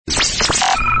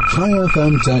High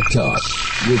FM Tech Talk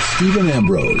with Stephen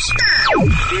Ambrose.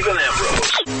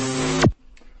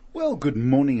 Well, good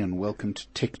morning and welcome to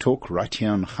Tech Talk right here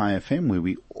on High FM, where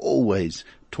we always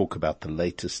talk about the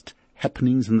latest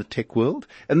happenings in the tech world.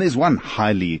 And there's one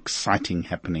highly exciting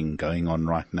happening going on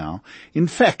right now. In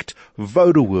fact,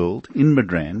 VodaWorld in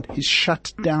Midrand is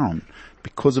shut down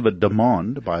because of a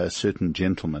demand by a certain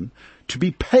gentleman to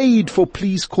be paid for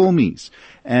please call me's.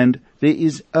 And there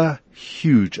is a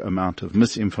huge amount of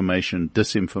misinformation,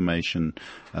 disinformation,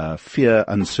 fear,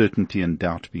 uncertainty and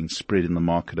doubt being spread in the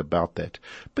market about that.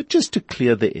 But just to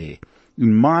clear the air,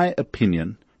 in my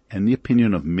opinion, and the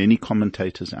opinion of many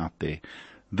commentators out there,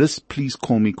 this please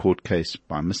call me court case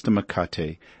by Mr.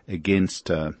 Makate against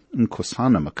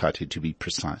Nkosana Makate, to be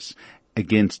precise,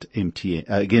 against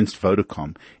against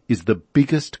Vodacom, is the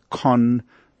biggest con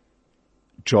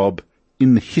job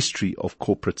in the history of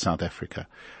corporate South Africa.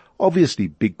 Obviously,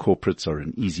 big corporates are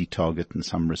an easy target in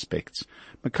some respects.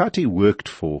 Makate worked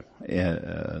for,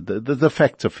 the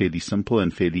facts are fairly simple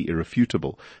and fairly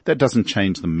irrefutable. That doesn't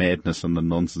change the madness and the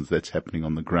nonsense that's happening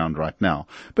on the ground right now.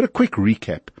 But a quick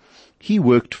recap. He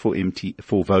worked for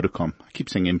Vodacom. I keep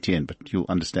saying MTN, but you'll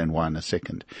understand why in a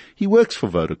second. He worked for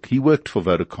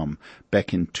Vodacom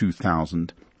back in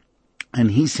 2000.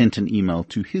 And he sent an email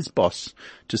to his boss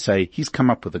to say he's come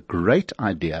up with a great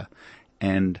idea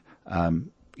and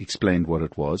explained what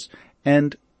it was.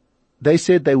 And they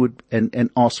said they would and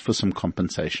asked for some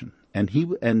compensation. And he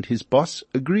and his boss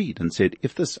agreed and said,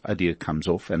 if this idea comes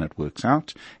off and it works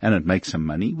out and it makes some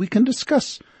money, we can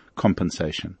discuss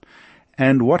compensation.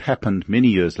 And what happened many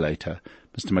years later,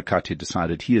 Mr. Makate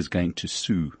decided he is going to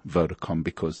sue Vodacom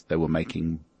because they were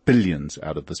making billions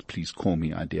out of this please call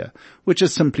me idea, which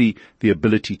is simply the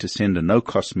ability to send a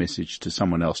no-cost message to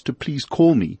someone else to please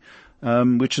call me,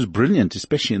 which is brilliant,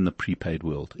 especially in the prepaid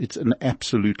world. It's an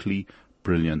absolutely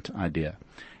brilliant idea.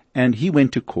 And he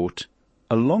went to court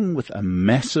along with a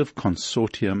massive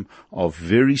consortium of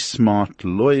very smart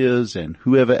lawyers and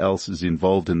whoever else is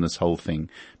involved in this whole thing,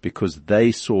 because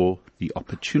they saw the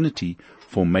opportunity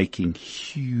for making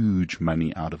huge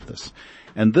money out of this.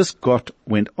 And this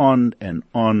went on and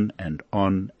on and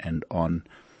on and on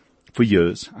for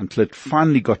years until it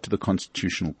finally got to the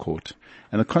Constitutional Court.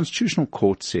 And the Constitutional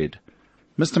Court said,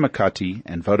 Mr. Makate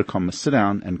and Vodacom must sit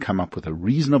down and come up with a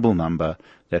reasonable number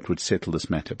that would settle this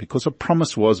matter, because a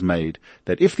promise was made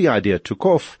that if the idea took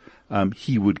off,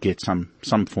 he would get some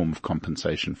form of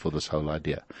compensation for this whole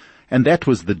idea. And that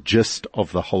was the gist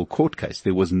of the whole court case.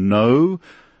 There was no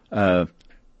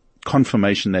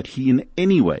confirmation that he in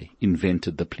any way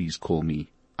invented the please call me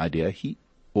idea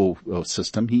or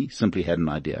system. He simply had an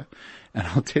idea. And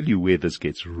I'll tell you where this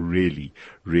gets really,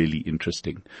 really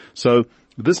interesting. So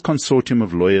this consortium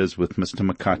of lawyers with Mr.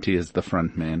 Makate as the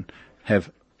front man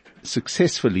have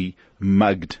successfully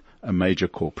mugged a major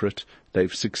corporate.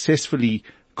 They've successfully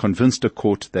convinced a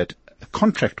court that a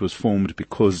contract was formed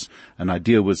because an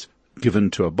idea was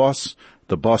given to a boss.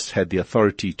 The boss had the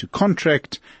authority to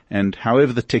contract, and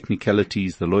however the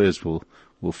technicalities, the lawyers will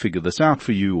figure this out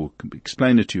for you or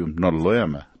explain it to you. I'm not a lawyer,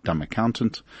 I'm a dumb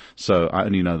accountant, so I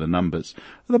only know the numbers.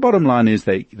 The bottom line is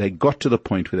they got to the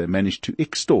point where they managed to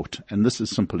extort, and this is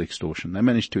simple extortion. They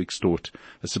managed to extort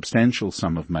a substantial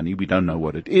sum of money. We don't know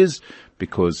what it is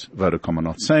because Vodacom are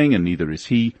not saying, and neither is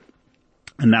he.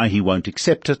 And now he won't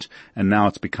accept it, and now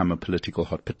it's become a political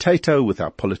hot potato with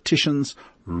our politicians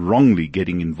wrongly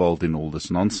getting involved in all this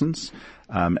nonsense,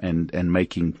 and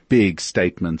making big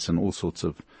statements and all sorts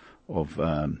of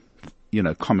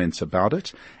comments about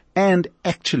it. And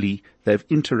actually, they've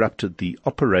interrupted the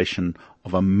operation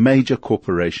of a major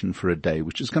corporation for a day,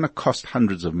 which is going to cost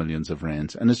hundreds of millions of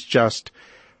rands. And it's just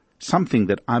something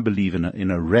that I believe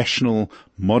in a rational,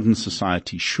 modern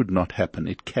society should not happen.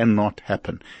 It cannot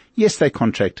happen. Yes, they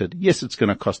contracted. Yes, it's going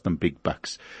to cost them big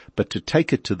bucks. But to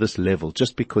take it to this level,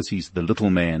 just because he's the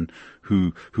little man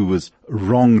who was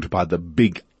wronged by the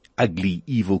big, ugly,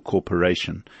 evil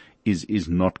corporation is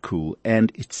not cool.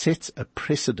 And it sets a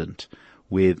precedent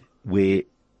where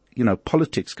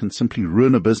politics can simply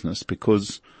ruin a business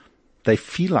because they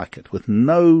feel like it, with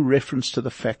no reference to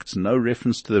the facts, no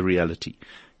reference to the reality.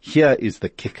 Here is the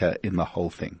kicker in the whole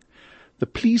thing. The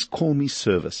Please Call Me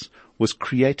service was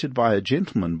created by a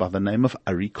gentleman by the name of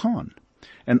Ari Khan.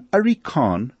 And Ari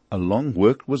Khan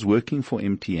was working for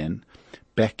MTN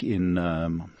back in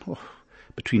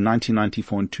between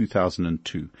 1994 and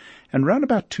 2002. And around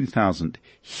about 2000,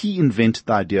 he invented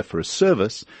the idea for a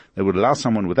service that would allow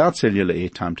someone without cellular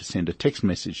airtime to send a text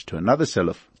message to another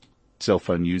cell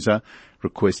phone user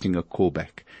requesting a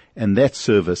callback. And that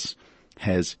service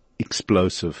has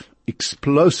explosive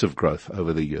growth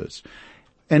over the years.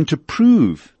 And to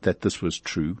prove that this was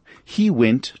true, he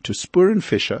went to Spur and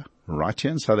Fisher, right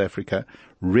here in South Africa,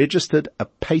 registered a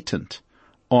patent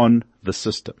on the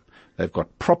system. They've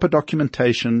got proper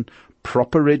documentation,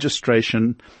 proper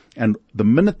registration, and the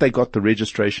minute they got the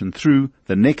registration through,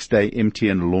 the next day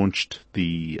MTN launched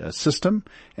the system,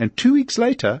 and 2 weeks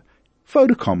later,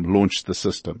 Vodacom launched the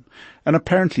system. And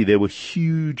apparently there were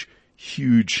huge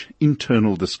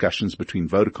internal discussions between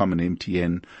Vodacom and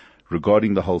MTN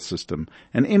regarding the whole system.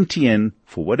 And MTN,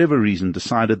 for whatever reason,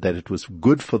 decided that it was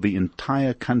good for the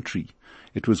entire country.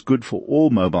 It was good for all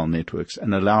mobile networks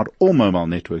and allowed all mobile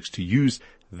networks to use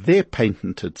their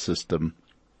patented system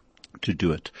to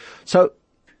do it. So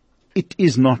it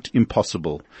is not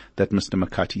impossible that Mr.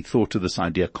 Makati thought of this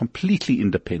idea completely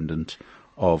independent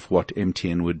of what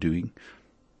MTN were doing.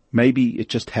 Maybe it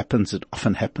just happens, it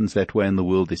often happens that way in the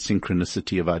world, there's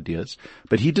synchronicity of ideas.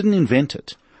 But he didn't invent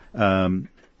it.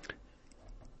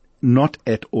 Not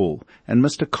at all. And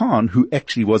Mr. Khan, who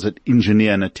actually was an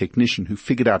engineer and a technician who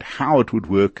figured out how it would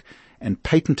work and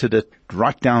patented it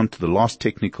right down to the last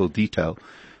technical detail,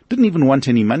 didn't even want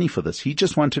any money for this. He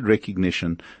just wanted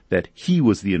recognition that he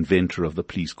was the inventor of the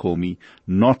Please Call Me,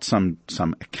 not some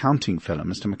accounting fellow.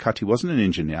 Mr. Makati wasn't an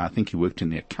engineer. I think he worked in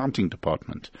the accounting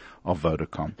department of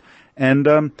Vodacom.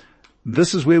 And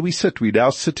this is where we sit. We now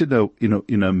sit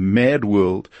in a mad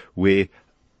world where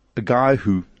a guy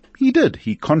who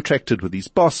he contracted with his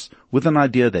boss with an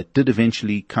idea that did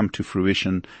eventually come to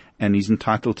fruition, and he's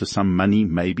entitled to some money,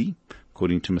 maybe.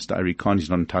 According to Mr. Ari Khan, he's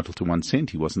not entitled to 1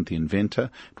 cent. He wasn't the inventor.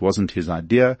 It wasn't his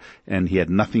idea, and he had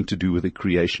nothing to do with the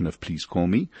creation of Please Call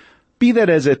Me. Be that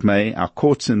as it may, our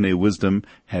courts in their wisdom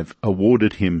have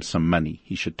awarded him some money.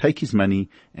 He should take his money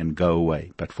and go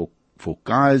away. But for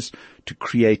guys to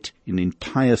create an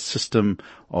entire system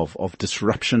of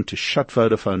disruption to shut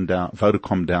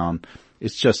Vodacom down,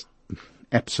 it's just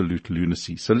absolute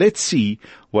lunacy. So let's see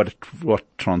what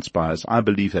transpires. I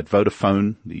believe that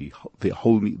Vodafone,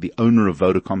 the owner of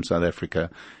Vodacom South Africa,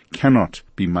 cannot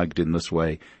be mugged in this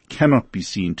way, cannot be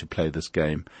seen to play this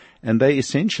game. And they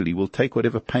essentially will take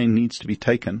whatever pain needs to be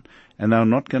taken, and they're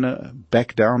not going to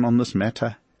back down on this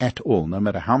matter at all, no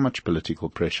matter how much political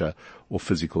pressure or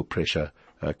physical pressure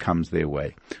comes their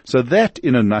way. So that,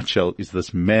 in a nutshell, is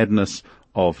this madness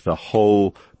of the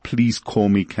whole Please Call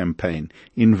Me campaign,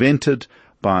 invented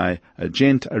by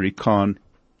Agent Ari Khan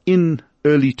in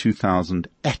early 2000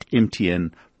 at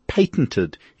MTN,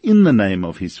 patented in the name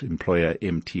of his employer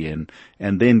MTN,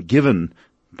 and then given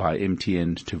by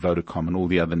MTN to Vodacom and all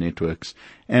the other networks.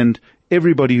 And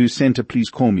everybody who sent a Please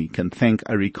Call Me can thank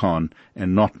Ari Khan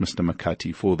and not Mr.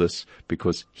 Makati for this,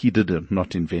 because he did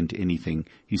not invent anything.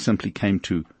 He simply came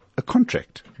to a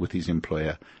contract with his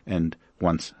employer and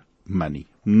wants money.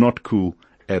 Not cool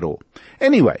at all.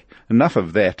 Anyway, enough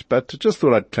of that, but just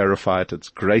thought I'd clarify it. It's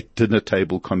great dinner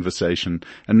table conversation,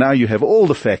 and now you have all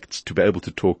the facts to be able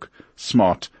to talk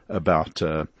smart about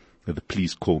the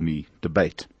Please Call Me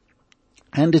debate.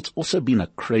 And it's also been a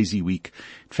crazy week.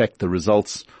 In fact, the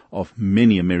results of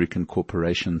many American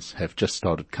corporations have just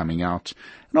started coming out.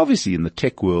 And obviously in the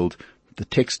tech world, the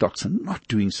tech stocks are not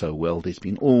doing so well. There's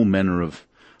been all manner of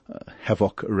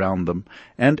havoc around them.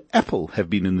 And Apple have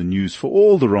been in the news for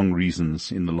all the wrong reasons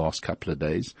in the last couple of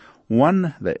days.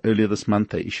 One, earlier this month,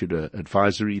 they issued an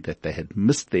advisory that they had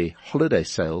missed their holiday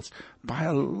sales by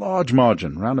a large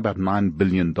margin, around about $9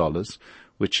 billion,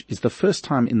 which is the first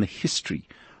time in the history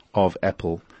of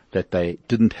Apple that they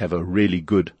didn't have a really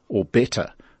good or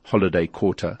better holiday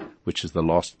quarter, which is the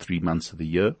last 3 months of the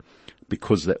year,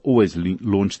 because they always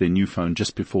launch their new phone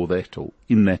just before that or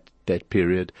in that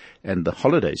period. And the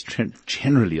holidays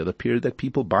generally are the period that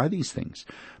people buy these things.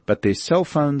 But their cell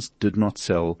phones did not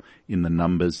sell in the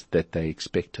numbers that they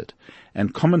expected.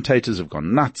 And commentators have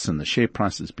gone nuts, and the share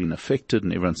price has been affected,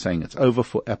 and everyone's saying it's over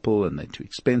for Apple and they're too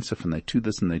expensive and they're too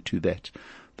this and they're too that.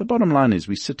 The bottom line is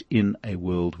we sit in a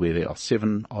world where there are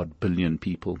 7-odd billion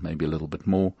people, maybe a little bit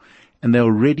more, and there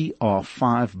already are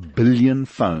 5 billion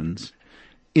phones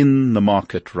in the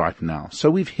market right now. So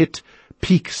we've hit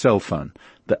peak cell phone.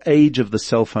 The age of the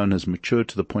cell phone has matured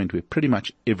to the point where pretty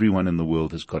much everyone in the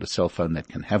world has got a cell phone that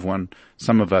can have one.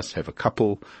 Some of us have a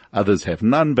couple, others have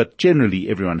none, but generally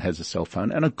everyone has a cell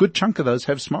phone, and a good chunk of those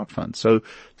have smartphones. So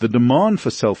the demand for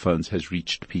cell phones has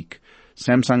reached peak.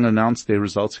 Samsung announced their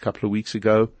results a couple of weeks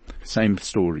ago. Same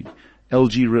story.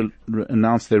 LG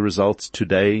announced their results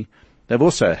today. They've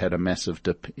also had a massive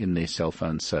dip in their cell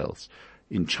phone sales.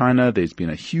 In China, there's been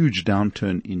a huge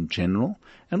downturn in general,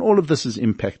 and all of this has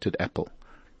impacted Apple.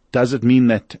 Does it mean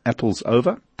that Apple's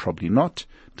over? Probably not.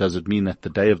 Does it mean that the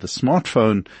day of the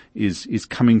smartphone is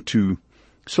coming to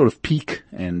sort of peak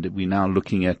and we're now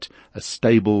looking at a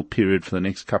stable period for the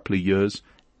next couple of years?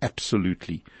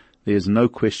 Absolutely. There's no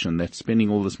question that spending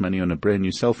all this money on a brand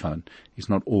new cell phone is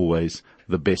not always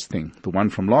the best thing. The one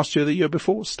from last year, the year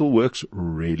before, still works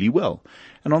really well.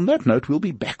 And on that note, we'll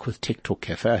be back with Tech Talk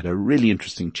Cafe. I had a really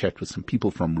interesting chat with some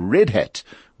people from Red Hat,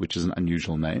 which is an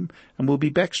unusual name, and we'll be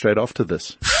back straight after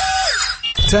this.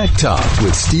 Tech Talk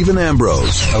with Stephen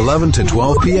Ambrose, 11 to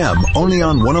 12 p.m. only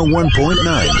on 101.9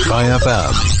 High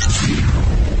FM.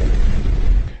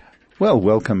 Well,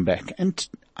 welcome back. And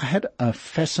I had a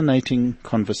fascinating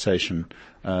conversation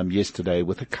yesterday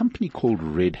with a company called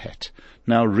Red Hat.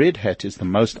 Now, Red Hat is the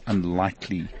most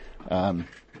unlikely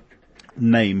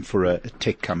name for a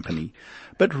tech company.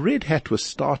 But Red Hat was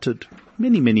started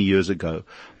many, many years ago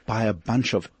by a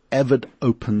bunch of avid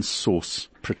open source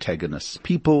protagonists,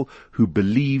 people who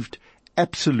believed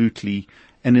absolutely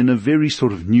and in a very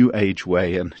sort of new age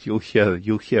way, and you'll hear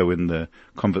when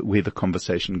where the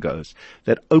conversation goes,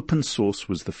 that open source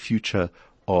was the future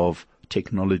of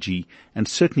technology and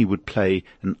certainly would play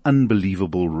an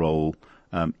unbelievable role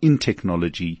in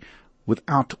technology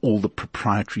without all the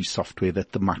proprietary software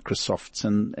that the Microsofts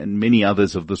and many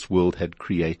others of this world had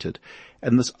created.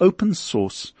 And this open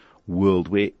source world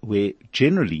where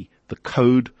generally the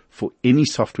code for any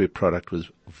software product was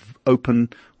open,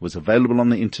 was available on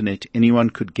the internet, anyone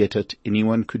could get it,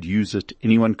 anyone could use it,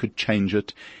 anyone could change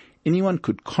it, anyone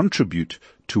could contribute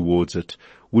towards it,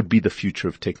 would be the future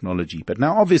of technology. But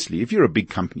now obviously if you're a big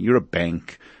company, you're a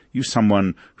bank, you're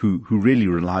someone who really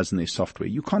relies on their software,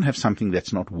 you can't have something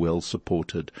that's not well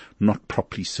supported, not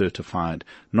properly certified,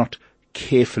 not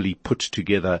carefully put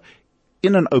together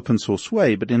in an open source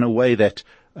way, but in a way that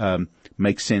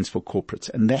makes sense for corporates.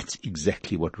 And that's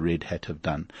exactly what Red Hat have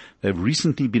done. They've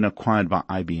recently been acquired by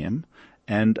IBM,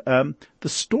 and the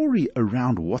story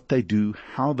around what they do,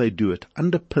 how they do it,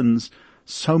 underpins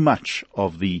so much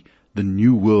of the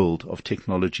new world of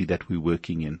technology that we're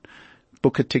working in.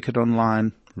 Book a ticket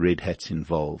online, Red Hat's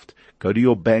involved. Go to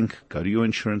your bank, go to your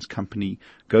insurance company,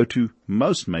 go to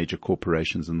most major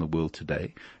corporations in the world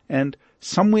today, and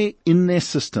somewhere in their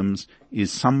systems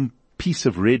is some piece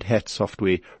of Red Hat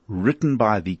software written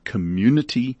by the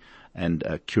community and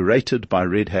curated by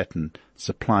Red Hat and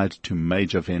supplied to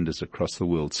major vendors across the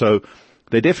world. So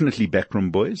they're definitely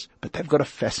backroom boys, but they've got a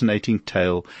fascinating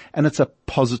tale, and it's a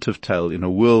positive tale in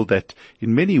a world that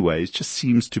in many ways just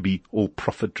seems to be all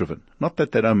profit driven. Not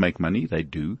that they don't make money, they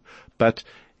do, but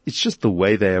it's just the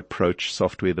way they approach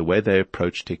software, the way they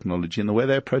approach technology, and the way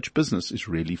they approach business is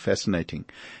really fascinating.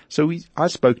 So I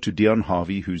spoke to Dion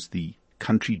Harvey, who's the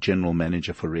country general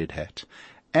manager for Red Hat,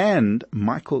 and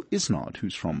Michael Isnard,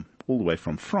 who's all the way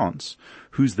from France,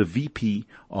 who's the VP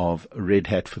of Red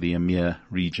Hat for the EMEA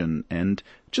region, and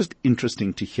just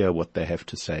interesting to hear what they have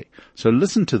to say. So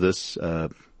listen to this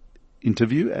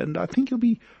interview, and I think you'll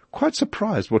be quite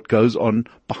surprised what goes on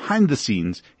behind the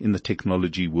scenes in the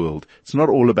technology world. It's not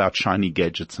all about shiny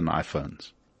gadgets and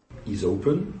iPhones. Is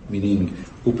open, meaning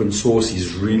open source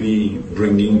is really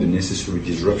bringing the necessary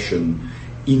disruption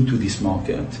into this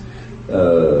market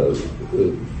to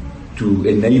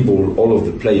enable all of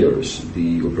the players,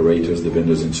 the operators, the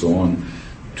vendors, and so on,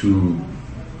 to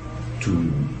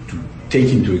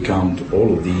take into account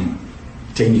all of the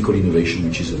technical innovation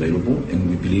which is available. And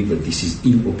we believe that this is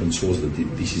in open source that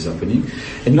this is happening.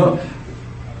 And now,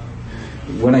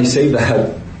 when I say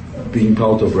that, being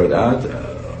part of Red Hat,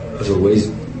 as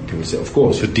always, people say, of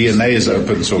course, the DNA is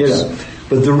open source. Yeah,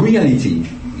 but the reality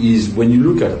is when you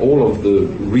look at all of the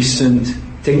recent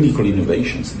technical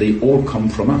innovations, they all come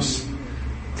from us.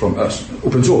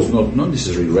 Open source, not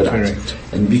necessarily Red Hat. Correct.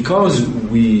 And because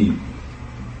we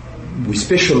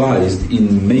specialized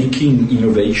in making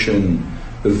innovation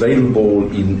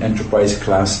available in enterprise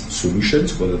class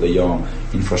solutions, whether they are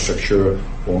infrastructure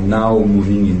or now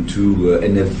moving into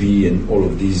NFV and all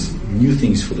of these new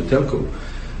things for the telco,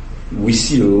 we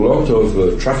see a lot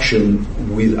of traction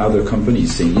with other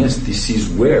companies saying, yes, this is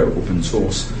where open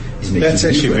source is making That's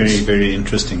actually difference. very, very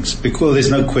interesting, because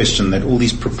there's no question that all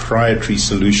these proprietary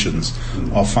solutions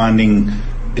are finding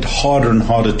it harder and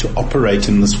harder to operate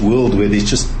in this world where there's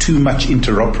just too much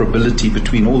interoperability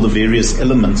between all the various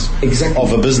elements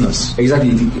of a business. Exactly.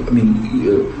 I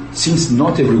mean, since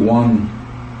not everyone,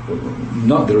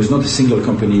 there is not a single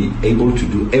company able to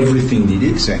do everything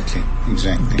needed. Exactly.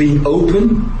 Being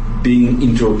open, being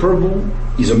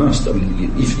interoperable is a must. I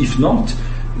mean, if not,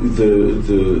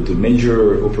 the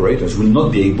major operators will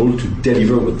not be able to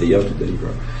deliver what they have to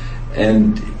deliver.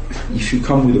 And if you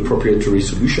come with a proprietary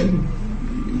solution,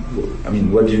 I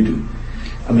mean, what do you do?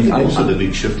 I mean, also the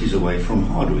big shift is away from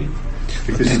hardware.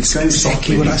 Because That's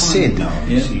exactly what I said. Now,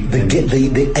 Yeah.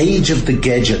 The age of the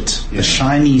gadget, the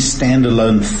shiny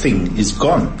standalone thing is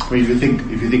gone. Well, if you think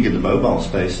in the mobile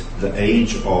space, the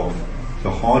age of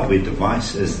the hardware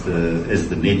device as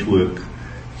the network,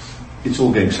 it's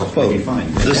all going software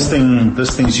defined. This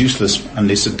thing's useless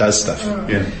unless it does stuff.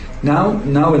 Yeah.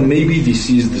 Now, and maybe this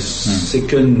is the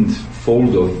second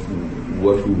fold of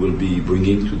what we will be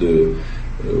bringing to the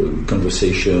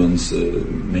conversations,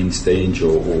 main stage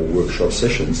or workshop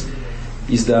sessions,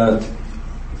 is that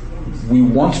we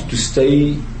want to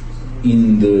stay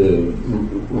in the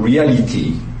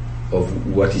reality of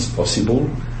what is possible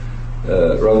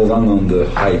rather than on the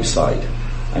hype side.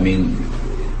 I mean,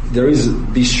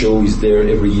 this show is there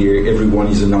every year. Everyone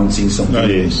is announcing something. Oh,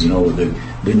 yes. You know,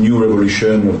 the new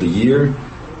revolution of the year.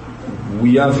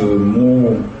 We have a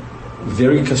more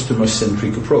very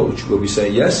customer-centric approach where we say,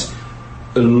 yes,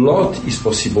 a lot is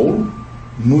possible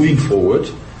moving forward,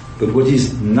 but what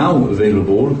is now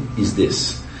available is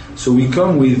this. So we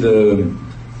come with I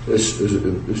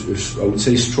would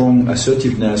say strong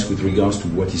assertiveness with regards to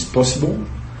what is possible,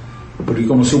 but we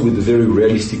come also with a very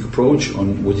realistic approach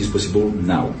on what is possible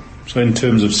now. So in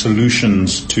terms of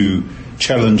solutions to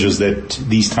challenges that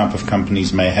these type of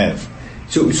companies may have.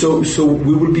 So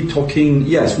we will be talking,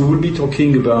 yes, we will be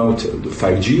talking about the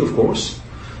 5G, of course.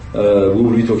 We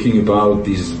will be talking about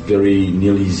these very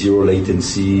nearly zero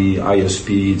latency, higher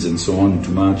speeds and so on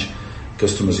to match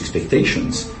customers'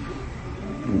 expectations.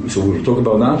 So we will talk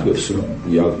about that.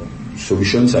 We have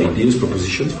solutions, ideas,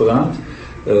 propositions for that.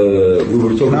 We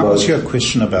will talk about... I'll ask you a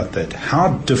question about that.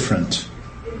 How different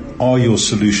are your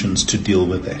solutions to deal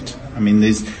with that? I mean,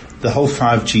 the whole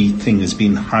 5G thing has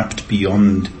been hyped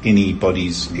beyond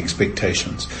anybody's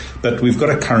expectations. But we've got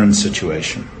a current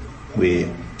situation where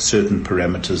certain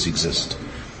parameters exist.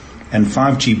 And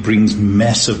 5G brings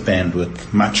massive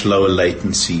bandwidth, much lower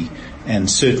latency, and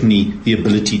certainly the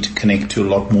ability to connect to a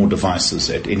lot more devices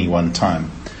at any one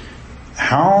time.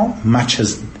 How much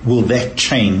will that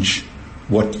change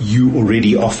what you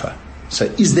already offer? So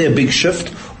is there a big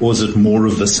shift, or is it more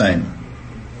of the same?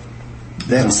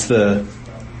 That's the...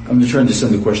 I'm just trying to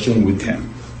understand the question with... Okay.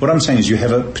 What I'm saying is you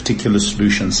have a particular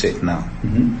solution set now,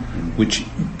 which,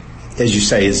 as you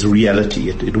say, is reality.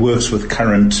 It works with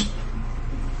current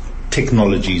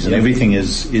technologies and everything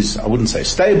is, I wouldn't say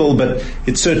stable, but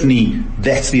it's certainly,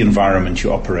 that's the environment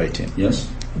you operate in. Yes.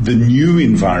 The new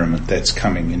environment that's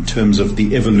coming in terms of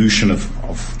the evolution of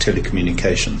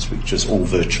telecommunications, which is all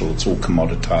virtual, it's all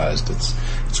commoditized,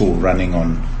 it's all running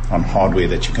on hardware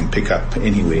that you can pick up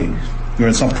anywhere, where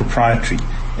it's not proprietary.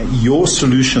 Your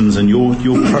solutions and your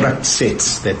product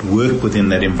sets that work within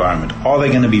that environment, are they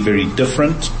going to be very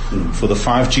different for the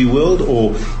 5G world,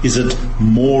 or is it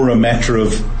more a matter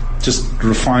of just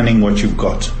refining what you've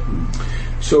got?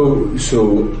 So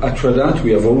at Tradat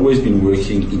we have always been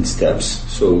working in steps.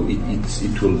 So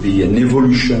it will be an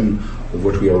evolution of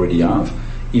what we already have,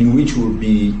 in which we'll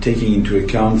be taking into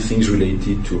account things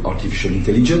related to artificial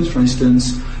intelligence, for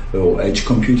instance, or edge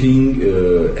computing,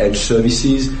 edge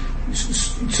services.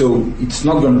 So it's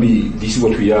not going to be, this is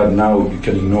what we are now, you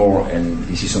can ignore, and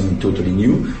this is something totally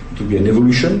new. It will be an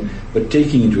evolution, but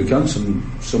taking into account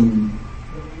some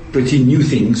pretty new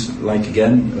things, like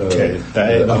again,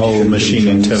 the whole machine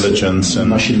intelligence and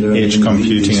machine learning, edge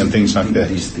computing and things like that.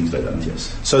 These things like that,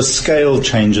 yes. So scale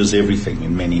changes everything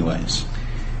in many ways.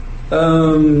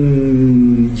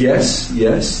 Yes,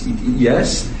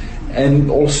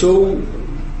 and also,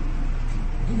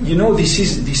 you know, this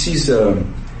is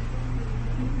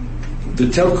the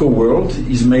telco world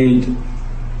is made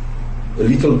a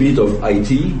little bit of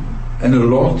IT and a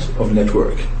lot of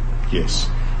network. Yes.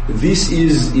 This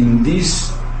is in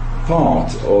this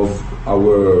part of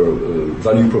our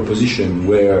value proposition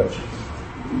where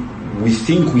we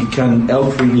think we can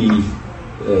help really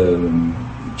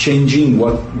changing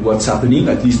what's happening,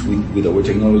 at least with our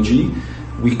technology.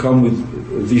 We come with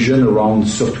a vision around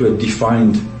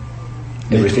software-defined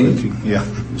everything. Yeah.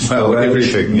 Storage,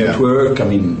 everything. Network. I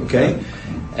mean, okay.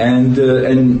 And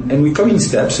we come in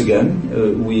steps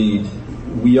again.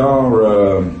 We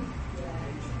are.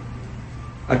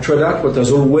 At Tradat, what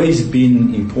has always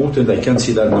been important, I can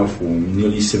see that now for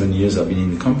nearly 7 years I've been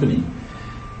in the company,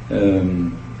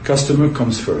 customer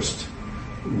comes first.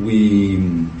 We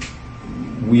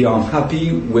are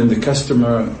happy when the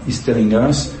customer is telling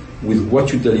us, with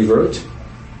what you delivered,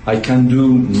 I can do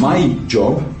my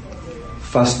job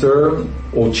faster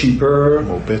or cheaper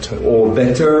or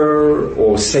better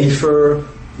or safer,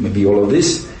 maybe all of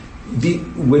this.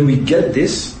 When we get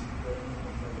this,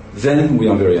 then we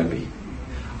are very happy.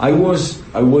 I was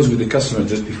with the customer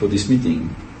just before this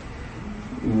meeting.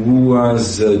 who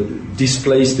has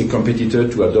displaced the competitor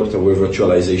to adopt our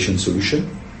virtualization solution.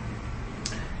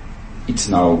 It's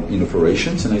now in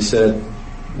operations, and I said,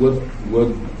 what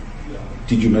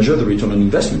did you measure the return on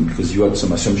investment? Because you had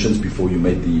some assumptions before you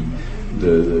made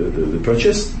the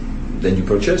purchase, then you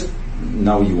purchased,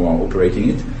 now you are operating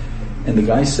it. And the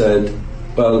guy said,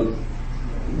 well,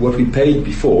 what we paid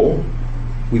before,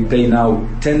 we pay now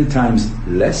 10 times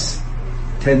less,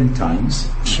 10 times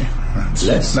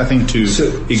less. Nothing to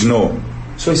ignore.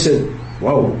 So I said,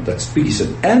 wow, that's big. He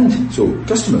said, and, so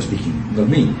customer speaking, not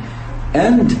me,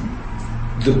 and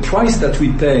the price that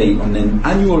we pay on an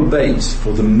annual base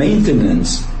for the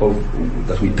maintenance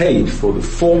that we paid for the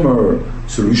former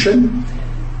solution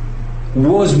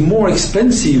was more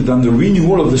expensive than the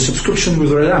renewal of the subscription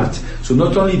with Red Hat. So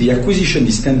not only the acquisition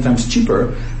is 10 times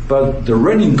cheaper, but the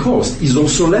running cost is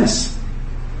also less.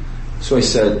 So I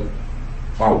said,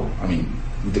 wow, I mean,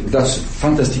 that's a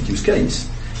fantastic use case.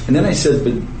 And then I said,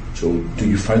 but so do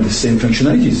you find the same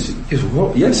functionalities? He said,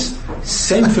 well, yes,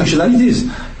 same functionalities.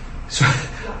 So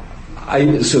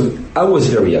I was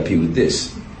very happy with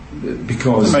this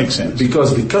because that makes sense.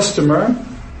 Because the customer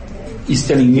is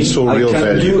telling me I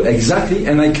can do exactly,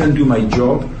 and I can do my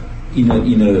job in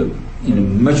a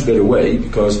much better way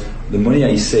because the money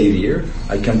I save here,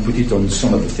 I can put it on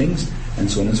some other things, and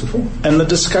so on and so forth. And the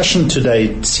discussion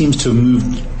today seems to have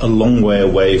moved a long way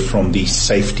away from the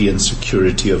safety and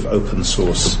security of open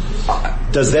source.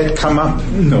 Does that come up?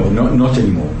 No, not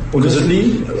anymore.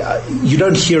 Honestly, you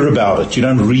don't hear about it. You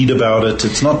don't read about it.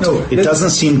 It's not. No, it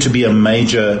doesn't seem to be a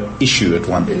major issue at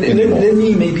one anymore. Let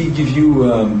me maybe give you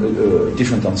a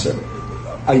different answer.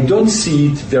 I don't see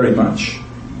it very much.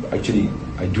 Actually,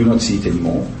 I do not see it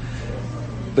anymore.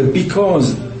 But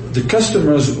because the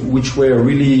customers which were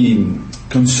really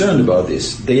concerned about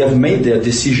this, they have made their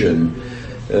decision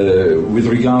with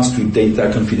regards to data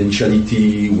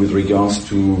confidentiality, with regards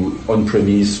to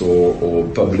on-premise or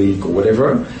public or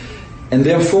whatever, and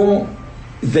therefore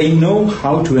they know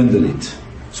how to handle it.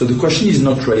 So the question is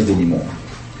not raised anymore.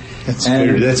 That's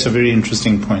a very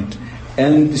interesting point.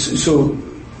 And so,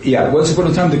 yeah, once upon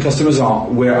a time the customers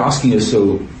were asking us,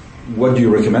 so what do you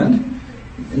recommend?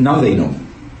 Now they know.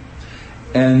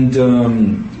 And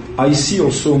I see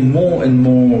also more and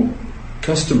more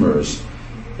customers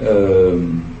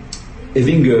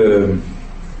having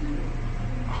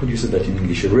how do you say that in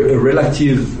English? A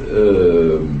relative,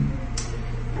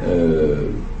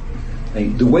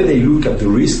 the way they look at the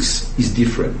risks is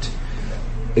different.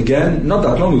 Again, not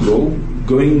that long ago,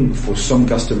 going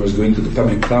to the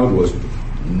public cloud was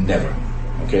never.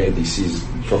 Okay, this is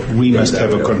we must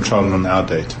have a control on our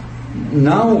data.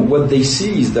 Now, what they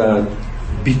see is that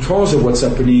because of what's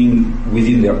happening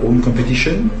within their own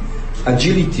competition,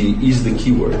 agility is the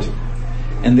key word.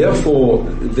 And therefore,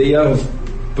 they have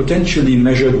potentially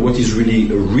measured what is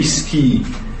really a risky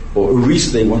or a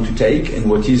risk they want to take and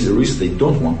what is a risk they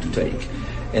don't want to take.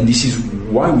 And this is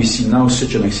why we see now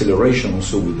such an acceleration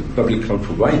also with the public cloud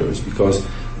providers, because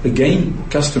again,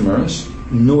 customers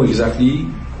know exactly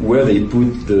where they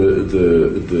put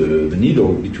the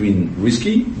needle between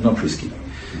risky, not risky.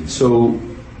 So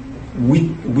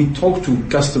we talk to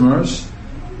customers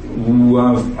who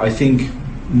have, I think,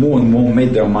 more and more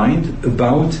made their mind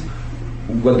about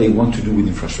what they want to do with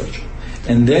infrastructure.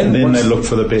 And then they look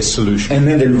for the best solution.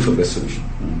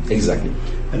 Exactly.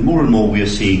 And more we are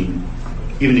seeing,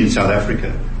 even in South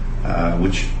Africa,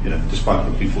 which, despite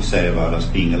what people say about us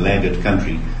being a laggard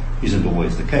country, isn't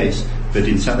always the case. But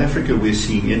in South Africa, we're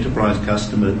seeing enterprise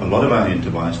customers, a lot of our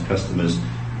enterprise customers,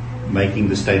 making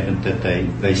the statement that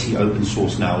they see open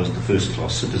source now as the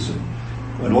first-class citizen.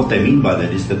 And what they mean by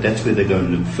that is that that's where they're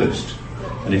going to look first.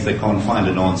 And if they can't find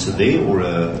an answer there or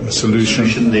a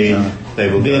solution there, they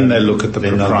look at the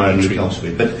proprietary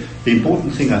elsewhere. But the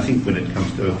important thing, I think, when it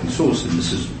comes to open source, and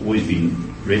this has always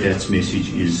been Red Hat's message,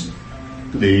 is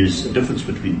there's a difference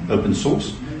between open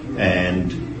source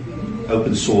and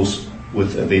open source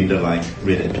with a vendor like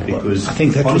Red Hat. Because I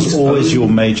think that was always your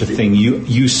major thing.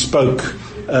 You spoke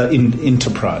in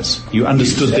enterprise. You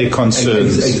understood their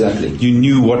concerns. Exactly. You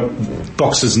knew what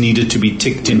boxes needed to be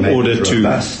ticked in order to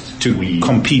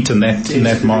compete in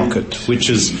that market, which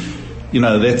is,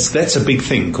 that's a big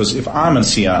thing, because if I'm a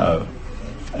CIO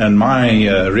and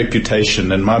my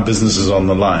reputation and my business is on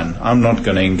the line, I'm not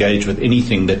going to engage with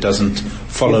anything that doesn't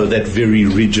follow that very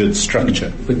rigid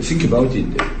structure. But think about it.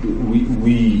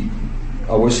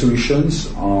 Our solutions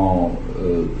are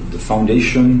the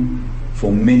foundation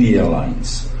for many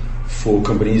airlines, for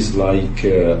companies like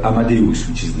Amadeus,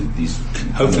 which is this.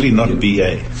 Hopefully not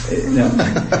BA. No.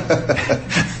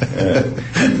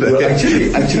 Well,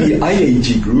 actually,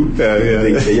 IAG Group,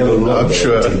 they have a lot of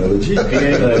technology. But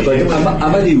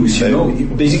Amadeus,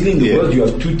 basically in the world you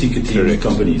have two ticketing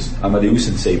companies, Amadeus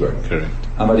and Sabre. Correct.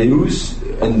 Amadeus,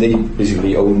 and they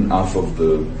basically own half of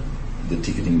the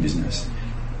ticketing business.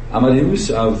 Amadeus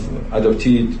have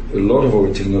adopted a lot of our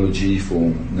technology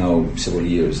for now several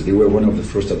years. They were one of the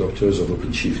first adopters of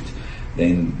OpenShift.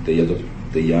 Then they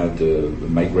had a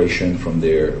migration from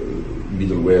their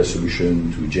middleware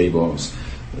solution to JBoss.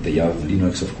 They have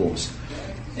Linux, of course.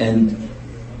 And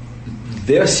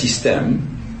their system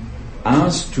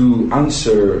has to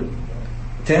answer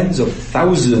tens of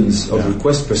thousands of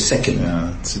requests per second.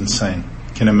 Yeah, it's insane.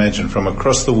 Can imagine from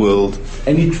across the world,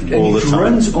 and it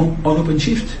runs on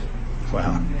OpenShift.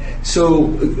 Wow!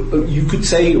 So you could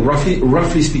say,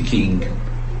 roughly speaking,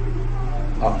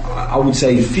 I would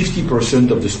say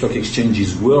 50% of the stock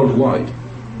exchanges worldwide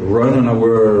run on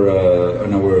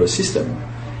our system.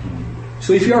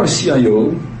 So if you are a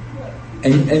CIO,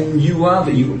 and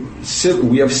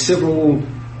we have several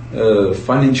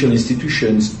financial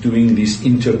institutions doing this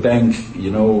interbank,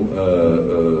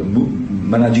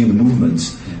 managing the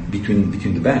movements between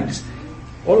the banks.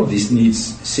 All of this needs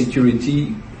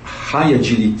security, high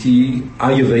agility,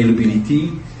 high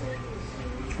availability.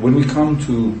 When we come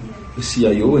to the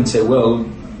CIO and say, well,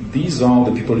 these are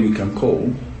the people you can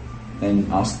call and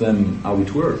ask them how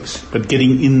it works. But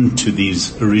getting into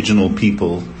these original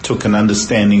people took an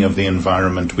understanding of the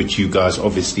environment which you guys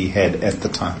obviously had at the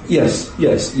time. Yes.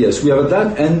 We have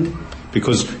that, and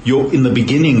because you're in the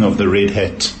beginning of the Red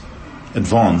Hat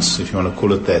advance, if you want to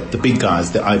call it that, the big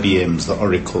guys, the IBMs, the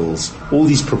Oracles, all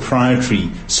these proprietary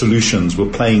solutions were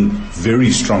playing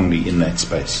very strongly in that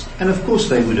space. And of course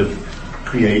they would have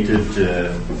created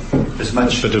as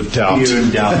much bit of doubt. fear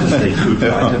and doubt as they could,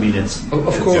 right? I mean,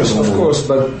 of course,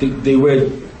 but they were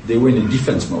in a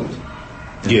defense mode.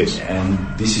 Yes, and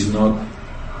this is not.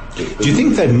 Do you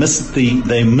think they missed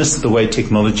the way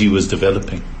technology was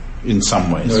developing in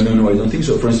some ways? No, I don't think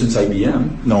so. For instance,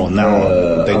 IBM. No,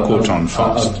 now they caught on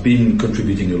fast. Have been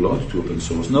contributing a lot to open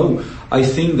source. No, I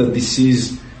think that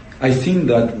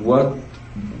what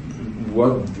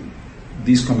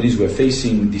these companies were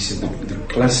facing, this is the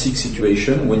classic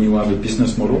situation when you have a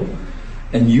business model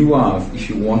and you have, if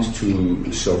you want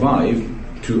to survive,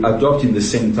 to adopt in the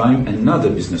same time another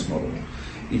business model.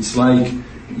 It's like,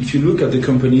 if you look at the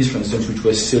companies, for instance, which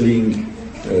were selling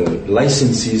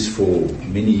licenses for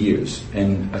many years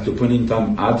and at a point in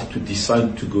time had to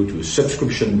decide to go to a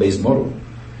subscription-based model,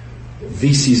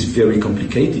 this is very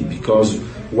complicated because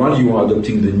while you are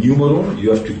adopting the new model,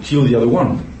 you have to kill the other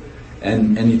one.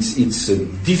 And it's a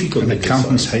difficult and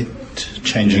accountants hate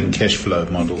changing cash flow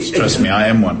models. Trust me, I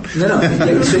am one. No.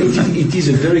 So it is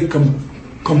a very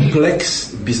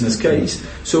complex business case.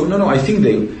 So no, I think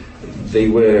they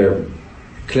were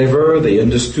clever. They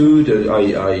understood.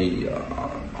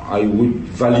 I would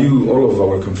value all of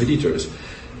our competitors,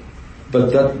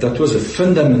 but that was a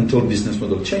fundamental business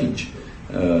model change.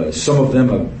 Some of them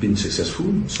have been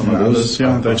successful. Some others,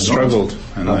 they've struggled,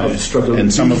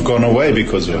 and some have gone away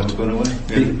because of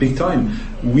it. Big time.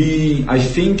 I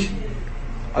think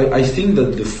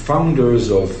that the founders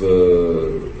of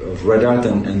Red Hat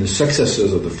and the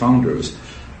successors of the founders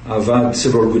have had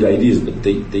several good ideas, but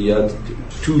they had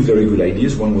two very good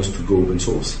ideas. One was to go open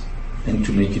source and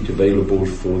to make it available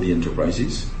for the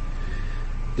enterprises.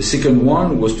 The second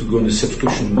one was to go on a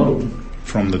subscription model.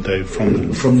 From the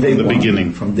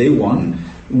beginning. From day one,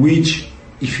 which,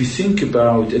 if you think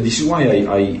about, and this is why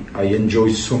I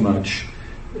enjoy so much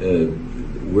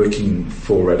working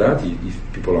for Red Hat. If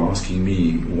people are asking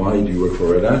me, why do you work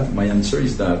for Red Hat? My answer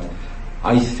is that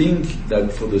I think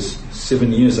that for the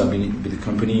 7 years I've been with the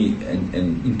company, and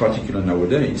in particular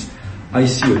nowadays, I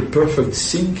see a perfect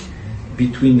sync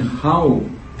between how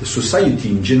the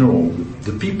society in general,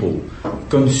 the people,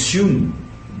 consume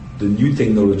the new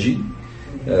technology.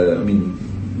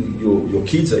 Your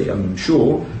kids, I'm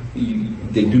sure,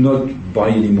 they do not buy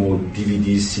any more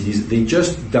DVDs, CDs. They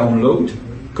just download,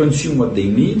 consume what they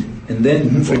need, and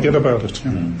then forget about it.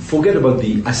 Forget about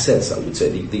the assets. I would say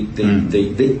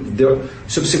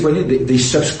subsequently they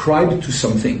subscribe to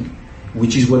something,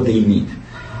 which is what they need,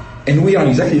 and we are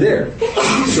exactly there.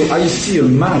 So I see a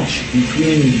match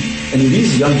between, and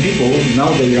these young people now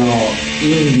they are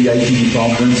in the IT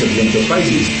departments of the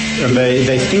enterprises. And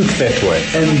they think that way.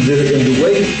 And the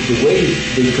way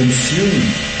they consume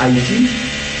IT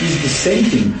is the same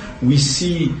thing.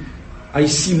 I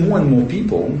see more and more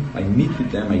people, I meet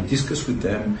with them, I discuss with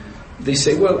them, they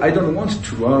say, well, I don't want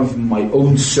to have my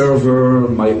own server,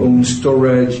 my own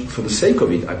storage for the sake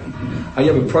of it. I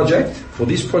have a project. For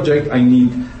this project, I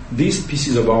need these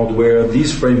pieces of hardware,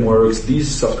 these frameworks, these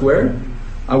software.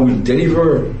 I will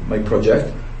deliver my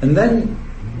project, and then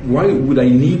why would I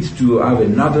need to have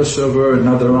another server,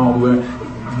 another hardware?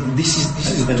 This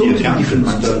is a totally different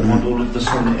mindset. Don't want all of this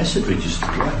on the asset registry.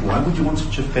 Why would you want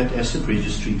such a fat asset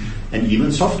registry? And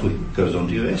even software goes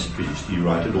onto your asset registry. You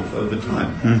write it off over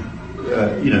time.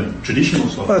 Traditional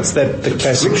software. Well, it's the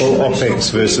classical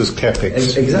OPEX versus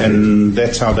CAPEX. Exactly. And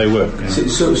that's how they work. Yeah.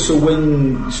 So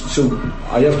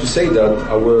I have to say that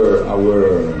our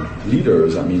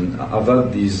leaders, have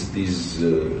had these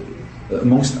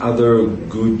amongst other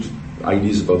good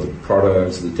ideas about the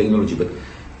products, the technology, but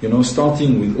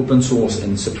starting with open source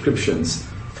and subscriptions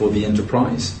for the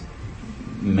enterprise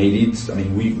made it.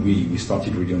 We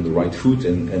started really on the right foot,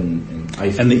 and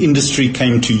the industry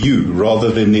came to you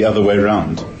rather than the other way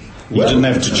around. You didn't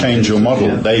have to change your model.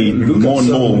 Yeah. They more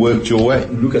and more worked your way.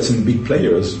 Look at some big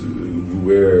players who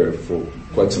were for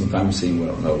quite some time saying,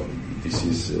 well, no, this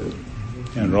is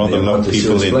and rather lock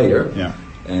people in. Player. Yeah.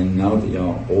 And now they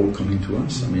are all coming to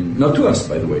us. Not to us,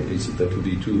 by the way. That would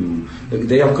be too.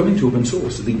 They are coming to open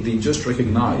source. They just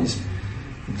recognize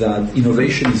that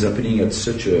innovation is happening at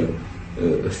such a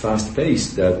fast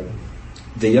pace that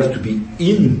they have to be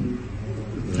in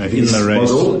this the race.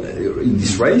 model, in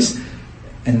this race,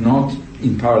 and not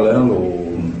in parallel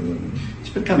or. It's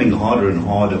becoming harder and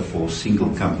harder for single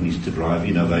companies to drive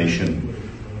innovation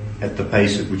at the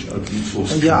pace at which open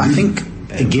source. Yeah, I think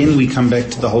again we come back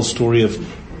to the whole story of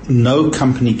no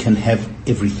company can have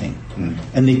everything,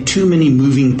 and there are too many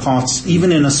moving parts,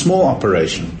 even in a small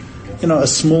operation. A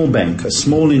small bank, a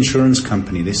small insurance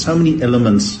company. There's so many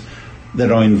elements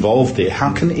that are involved there.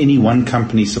 How can any one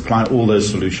company supply all those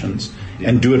solutions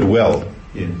and do it well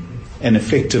and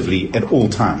effectively at all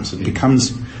times? It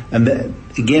becomes, and that,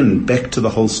 again, back to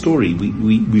the whole story.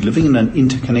 We're living in an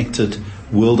interconnected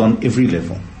world on every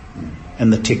level.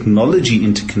 And the technology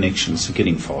interconnections are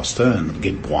getting faster and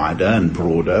get wider and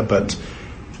broader, but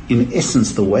in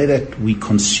essence, the way that we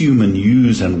consume and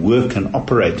use and work and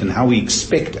operate and how we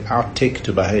expect our tech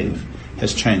to behave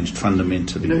has changed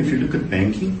fundamentally. If you look at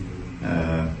banking,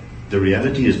 the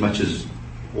reality, as much as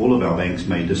all of our banks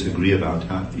may disagree about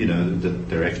how, that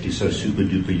they're actually so super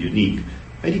duper unique,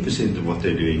 80% of what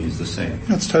they're doing is the same.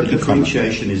 That's totally the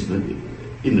differentiation is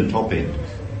in the top end.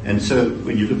 And so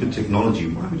when you look at technology,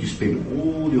 why would you spend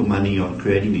all your money on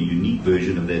creating a unique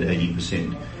version of that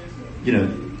 80%?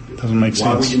 Doesn't make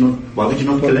sense. Why would you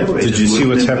not collaborate? Did you see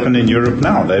what's happened in Europe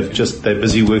now? They're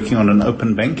busy working on an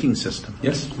open banking system.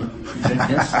 Yes.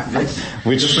 yes.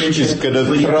 Which is going to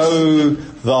throw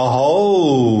the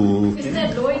whole. Isn't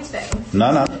that Lloyd's Bank?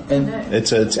 No.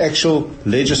 It's actual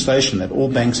legislation that all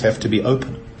banks have to be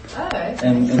open. Oh. Okay.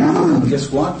 And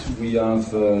guess what? We have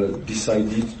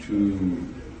decided to.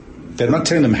 They're not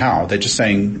telling them how. They're just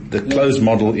saying the closed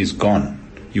model is gone.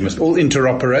 You must all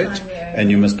interoperate, and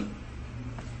you must.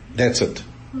 That's it.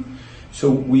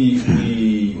 So we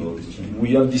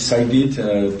have decided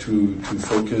to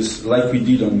focus, like we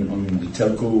did on the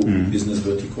telco business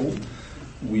vertical.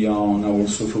 We are now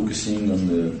also focusing on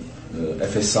the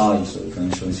FSI, so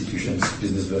financial institutions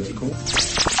business vertical.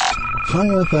 High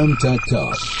FM Tech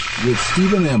Talk with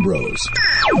Stephen Ambrose.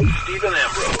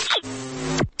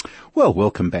 Well,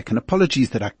 welcome back, and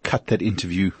apologies that I cut that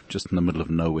interview just in the middle of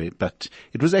nowhere, but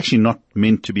it was actually not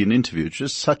meant to be an interview. It's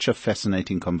just such a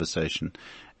fascinating conversation,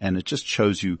 and it just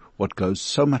shows you what goes,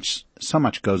 so much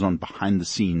goes on behind the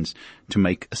scenes to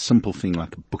make a simple thing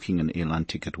like booking an airline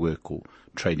ticket work or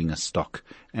trading a stock.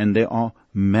 And there are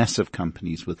massive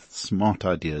companies with smart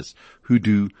ideas who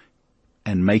do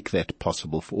and make that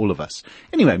possible for all of us.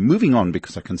 Anyway, moving on,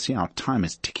 because I can see our time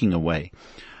is ticking away.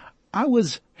 I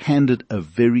was handed a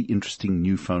very interesting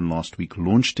new phone last week,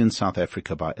 launched in South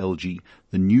Africa by LG,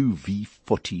 the new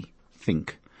V40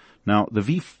 Think. Now, the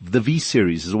V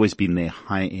series has always been their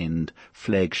high-end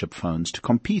flagship phones to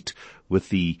compete with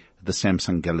the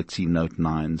Samsung Galaxy Note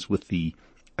 9s, with the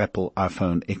Apple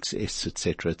iPhone XS,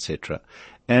 etc., etc.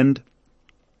 And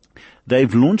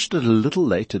they've launched it a little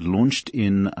late. It launched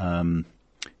in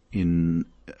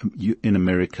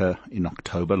America in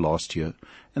October last year,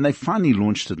 and they finally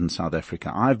launched it in South Africa.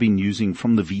 I've been using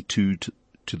from the V2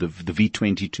 to the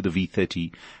V20 to the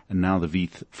V30 and now the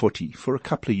V40 for a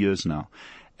couple of years now.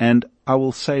 And I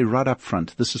will say right up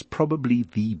front, this is probably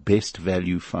the best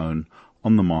value phone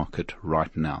on the market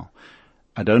right now.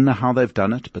 I don't know how they've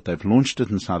done it, but they've launched it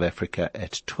in South Africa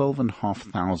at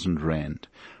 12,500 Rand.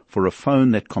 For a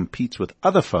phone that competes with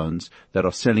other phones that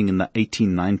are selling in the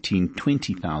 18, 19,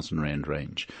 20,000 Rand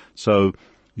range. So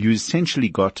you essentially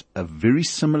got a very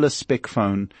similar spec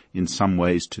phone in some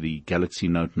ways to the Galaxy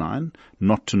Note 9.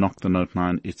 Not to knock the Note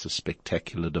 9, it's a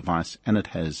spectacular device, and it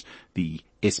has the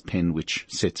S Pen which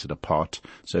sets it apart.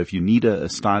 So if you need a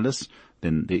stylus,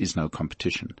 then there is no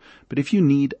competition. But if you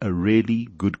need a really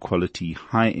good quality,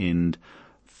 high-end,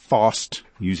 fast,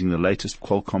 using the latest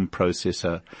Qualcomm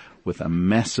processor with a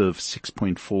massive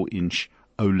 6.4-inch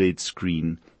OLED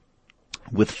screen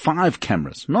with 5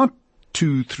 cameras, not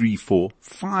 2, 3, 4,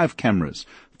 5 cameras,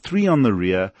 3 on the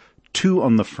rear, 2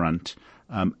 on the front,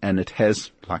 and it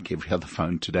has, like every other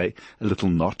phone today, a little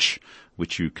notch,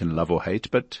 which you can love or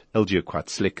hate, but LG are quite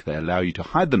slick. They allow you to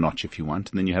hide the notch if you want,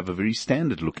 and then you have a very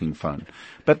standard looking phone.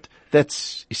 But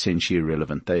that's essentially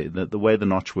irrelevant. The way the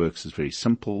notch works is very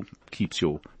simple, keeps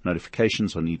your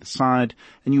notifications on either side,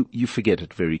 and you forget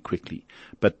it very quickly.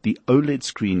 But the OLED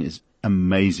screen is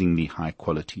amazingly high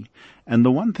quality. And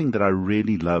the one thing that I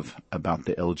really love about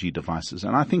the LG devices,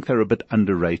 and I think they're a bit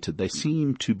underrated, they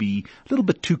seem to be a little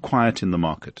bit too quiet in the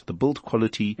market. The build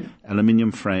quality,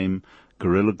 aluminium frame,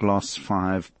 Gorilla Glass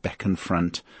 5, back and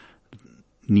front,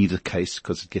 need a case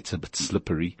because it gets a bit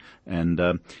slippery,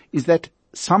 and is that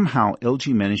somehow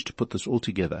LG managed to put this all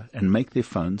together and make their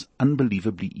phones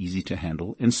unbelievably easy to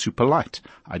handle and super light.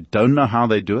 I don't know how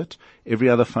they do it. Every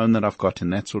other phone that I've got in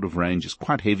that sort of range is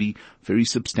quite heavy, very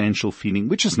substantial feeling,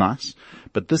 which is nice.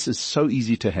 But this is so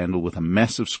easy to handle with a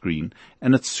massive screen,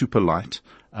 and it's super light,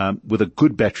 with a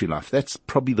good battery life. That's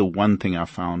probably the one thing I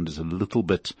found is a little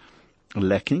bit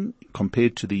lacking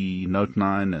compared to the Note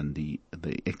 9 and the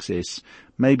XS.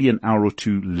 Maybe an hour or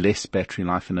two less battery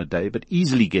life in a day, but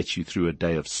easily gets you through a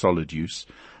day of solid use.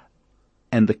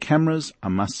 And the cameras, I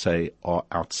must say, are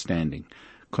outstanding.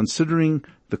 Considering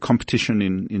the competition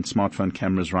in smartphone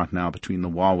cameras right now between the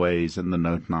Huawei's and the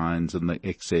Note 9s and the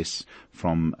XS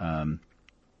from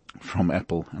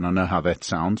Apple, and I know how that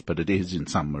sounds, but it is in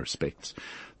some respects.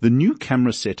 The new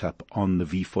camera setup on the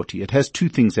V40, it has 2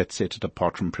 things that set it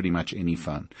apart from pretty much any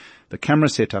phone. The camera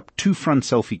setup, 2 front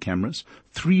selfie cameras,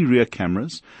 3 rear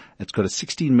cameras. It's got a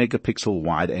 16 megapixel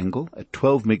wide angle, a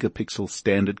 12 megapixel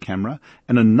standard camera,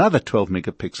 and another 12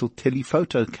 megapixel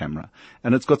telephoto camera.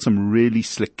 And it's got some really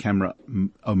slick camera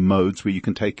modes where you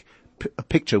can take a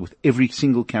picture with every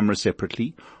single camera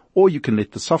separately, or you can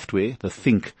let the software, the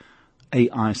Think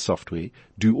AI software,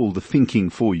 do all the thinking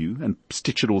for you and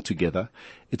stitch it all together.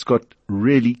 It's got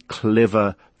really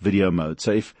clever video mode.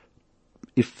 So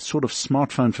if sort of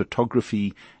smartphone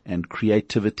photography and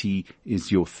creativity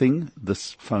is your thing,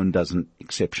 this phone does an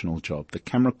exceptional job. The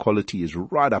camera quality is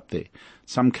right up there.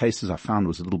 Some cases I found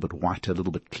was a little bit whiter, a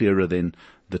little bit clearer than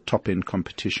the top end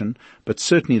competition, but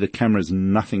certainly the camera is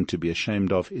nothing to be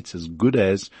ashamed of. It's as good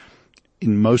as,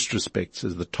 in most respects,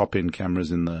 as the top end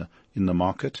cameras in the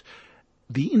market.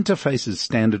 The interface is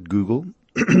standard Google,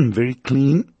 very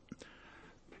clean.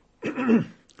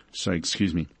 Sorry,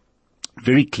 excuse me.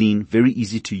 Very clean, very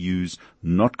easy to use,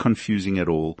 not confusing at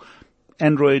all.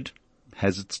 Android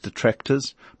has its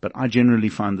detractors, but I generally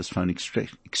find this phone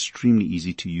extremely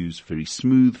easy to use, very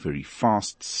smooth, very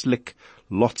fast, slick,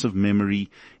 lots of memory.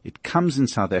 It comes in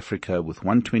South Africa with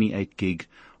 128 gig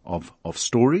of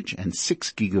storage and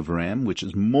 6 gig of RAM, which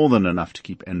is more than enough to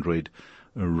keep Android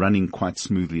running quite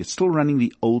smoothly. It's still running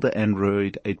the older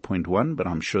Android 8.1, but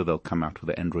I'm sure they'll come out with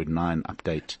the Android 9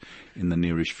 update in the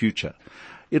nearish future.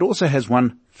 It also has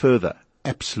one further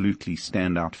absolutely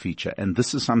standout feature, and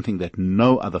this is something that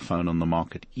no other phone on the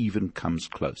market even comes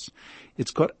close.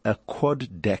 It's got a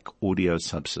quad DAC audio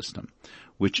subsystem,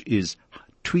 which is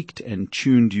tweaked and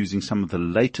tuned using some of the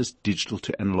latest digital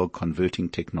to analog converting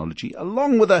technology,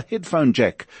 along with a headphone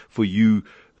jack for you,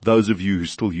 those of you who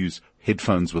still use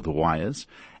headphones with wires.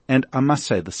 And I must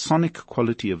say, the sonic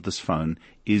quality of this phone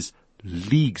is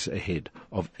leagues ahead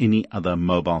of any other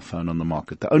mobile phone on the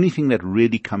market. The only thing that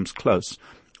really comes close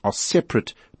are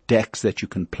separate DACs that you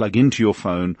can plug into your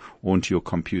phone or into your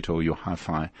computer or your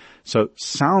hi-fi. So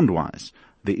sound-wise,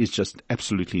 there is just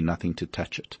absolutely nothing to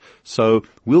touch it. So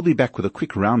we'll be back with a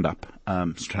quick roundup.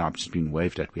 I've just been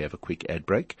waved at. We have a quick ad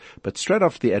break. But straight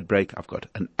after the ad break, I've got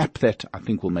an app that I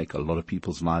think will make a lot of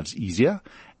people's lives easier,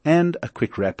 and a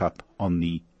quick wrap-up on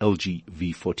the LG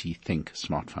V40 Think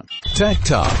smartphone. Tech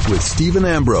Talk with Stephen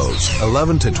Ambrose,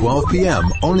 11 to 12 p.m.,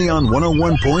 only on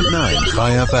 101.9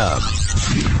 High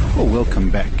FM. Well, welcome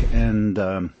back,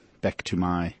 and back to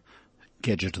my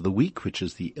gadget of the week, which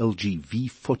is the LG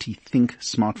V40 Think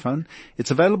smartphone.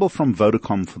 It's available from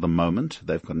Vodacom for the moment.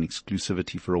 They've got an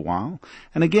exclusivity for a while.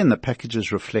 And again, the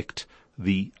packages reflect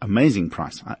the amazing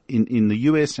price. In the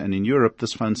US and in Europe,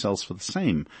 this phone sells for the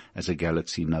same as a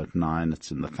Galaxy Note 9. It's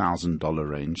in the $1,000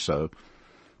 range, so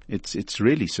It's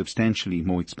really substantially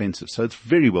more expensive. So it's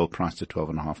very well priced at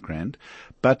 12.5 grand,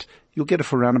 but you'll get it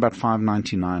for around about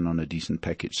 $5.99 on a decent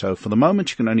package. So for the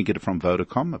moment, you can only get it from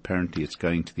Vodacom. Apparently it's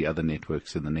going to the other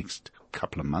networks in the next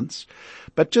couple of months.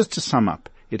 But just to sum up,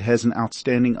 it has an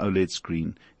outstanding OLED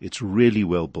screen. It's really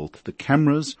well built. The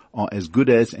cameras are as good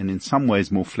as, and in some ways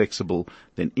more flexible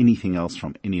than anything else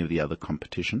from any of the other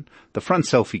competition. The front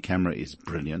selfie camera is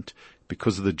brilliant.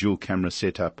 Because of the dual camera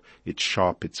setup, it's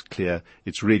sharp, it's clear,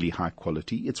 it's really high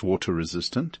quality, it's water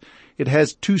resistant. It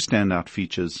has two standout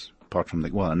features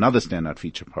another standout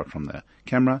feature apart from the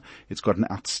camera. It's got an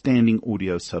outstanding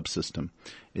audio subsystem.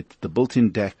 The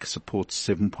built-in DAC supports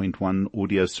 7.1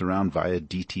 audio surround via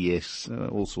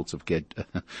DTS, all sorts of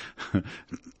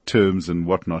terms and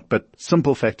whatnot. But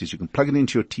simple fact is you can plug it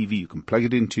into your TV, you can plug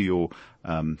it into your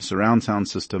surround sound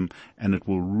system, and it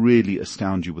will really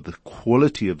astound you with the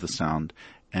quality of the sound.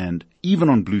 And even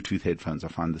on Bluetooth headphones, I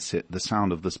find the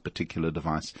sound of this particular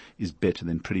device is better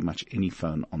than pretty much any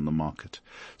phone on the market.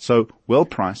 So well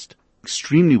priced,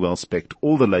 extremely well spec'd,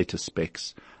 all the latest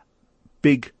specs,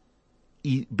 big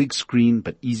screen,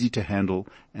 but easy to handle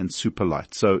and super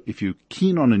light. So if you're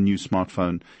keen on a new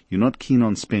smartphone, you're not keen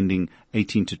on spending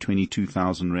 18 to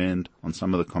 22,000 Rand on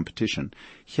some of the competition,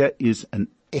 here is an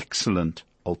excellent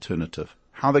alternative.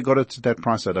 How they got it to that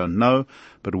price, I don't know,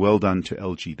 but well done to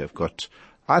LG.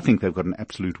 I think they've got an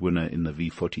absolute winner in the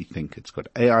V40 Think. It's got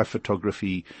AI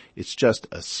photography. It's just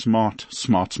a smart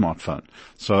smartphone.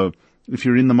 So if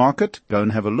you're in the market, go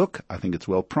and have a look. I think it's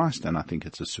well priced, and I think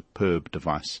it's a superb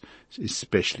device,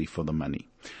 especially for the money.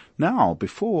 Now,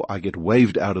 before I get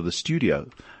waved out of the studio,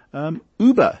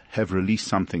 Uber have released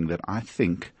something that I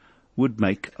think would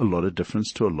make a lot of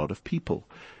difference to a lot of people.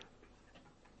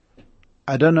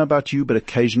 I don't know about you, but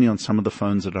occasionally on some of the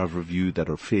phones that I've reviewed that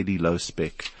are fairly low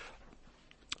spec,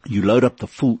 you load up the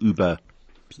full Uber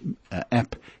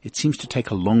app. It seems to take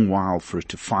a long while for it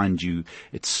to find you.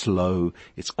 It's slow.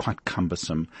 It's quite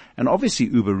cumbersome. And obviously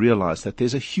Uber realized that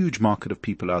there's a huge market of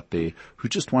people out there who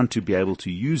just want to be able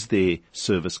to use their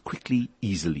service quickly,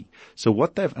 easily. So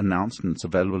what they've announced, and it's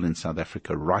available in South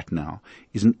Africa right now,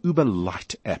 is an Uber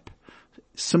Lite app.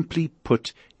 Simply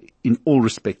put, in all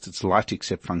respects, it's light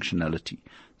except functionality.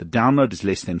 The download is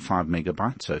less than 5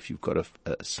 megabytes. So if you've got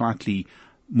a slightly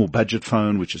more budget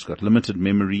phone, which has got limited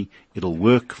memory, it'll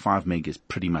work. 5 meg is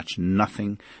pretty much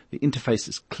nothing. The interface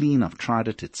is clean. I've tried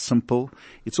it. It's simple.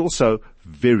 It's also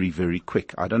very, very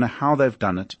quick. I don't know how they've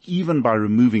done it. Even by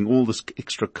removing all this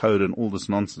extra code and all this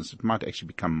nonsense, it might actually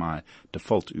become my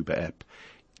default Uber app.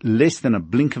 Less than a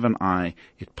blink of an eye,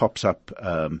 it pops up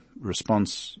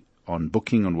response on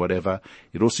booking, on whatever.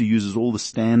 It also uses all the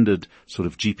standard sort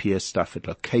of GPS stuff. It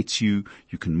locates you.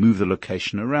 You can move the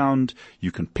location around.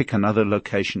 You can pick another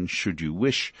location should you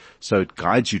wish. So it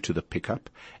guides you to the pickup,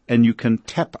 and you can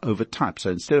tap over type.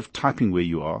 So instead of typing where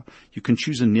you are, you can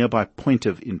choose a nearby point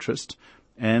of interest,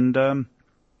 and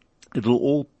it'll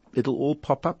all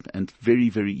pop up, and very,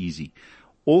 very easy.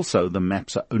 Also, the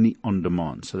maps are only on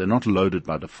demand, so they're not loaded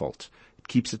by default.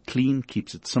 Keeps it clean,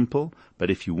 keeps it simple, but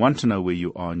if you want to know where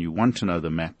you are and you want to know the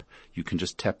map, you can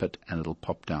just tap it and it'll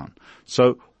pop down.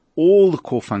 So all the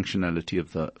core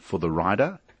functionality for the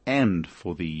rider and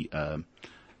for the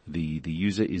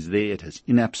user is there. It has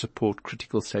in-app support,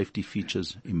 critical safety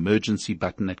features, emergency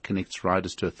button that connects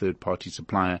riders to a third-party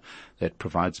supplier that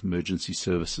provides emergency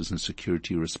services and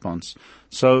security response.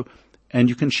 So, and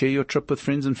you can share your trip with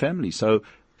friends and family. So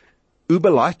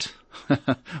Uber Lite,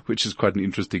 which is quite an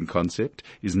interesting concept,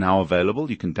 is now available.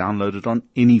 You can download it on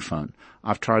any phone.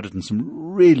 I've tried it in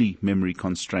some really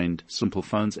memory-constrained simple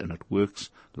phones, and it works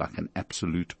like an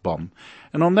absolute bomb.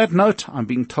 And on that note, I'm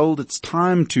being told it's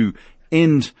time to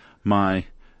end my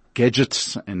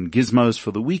gadgets and gizmos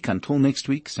for the week. Until next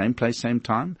week, same place, same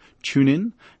time. Tune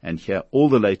in and hear all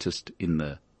the latest in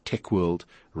the tech world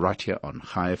right here on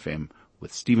High FM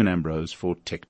with Stephen Ambrose for Tech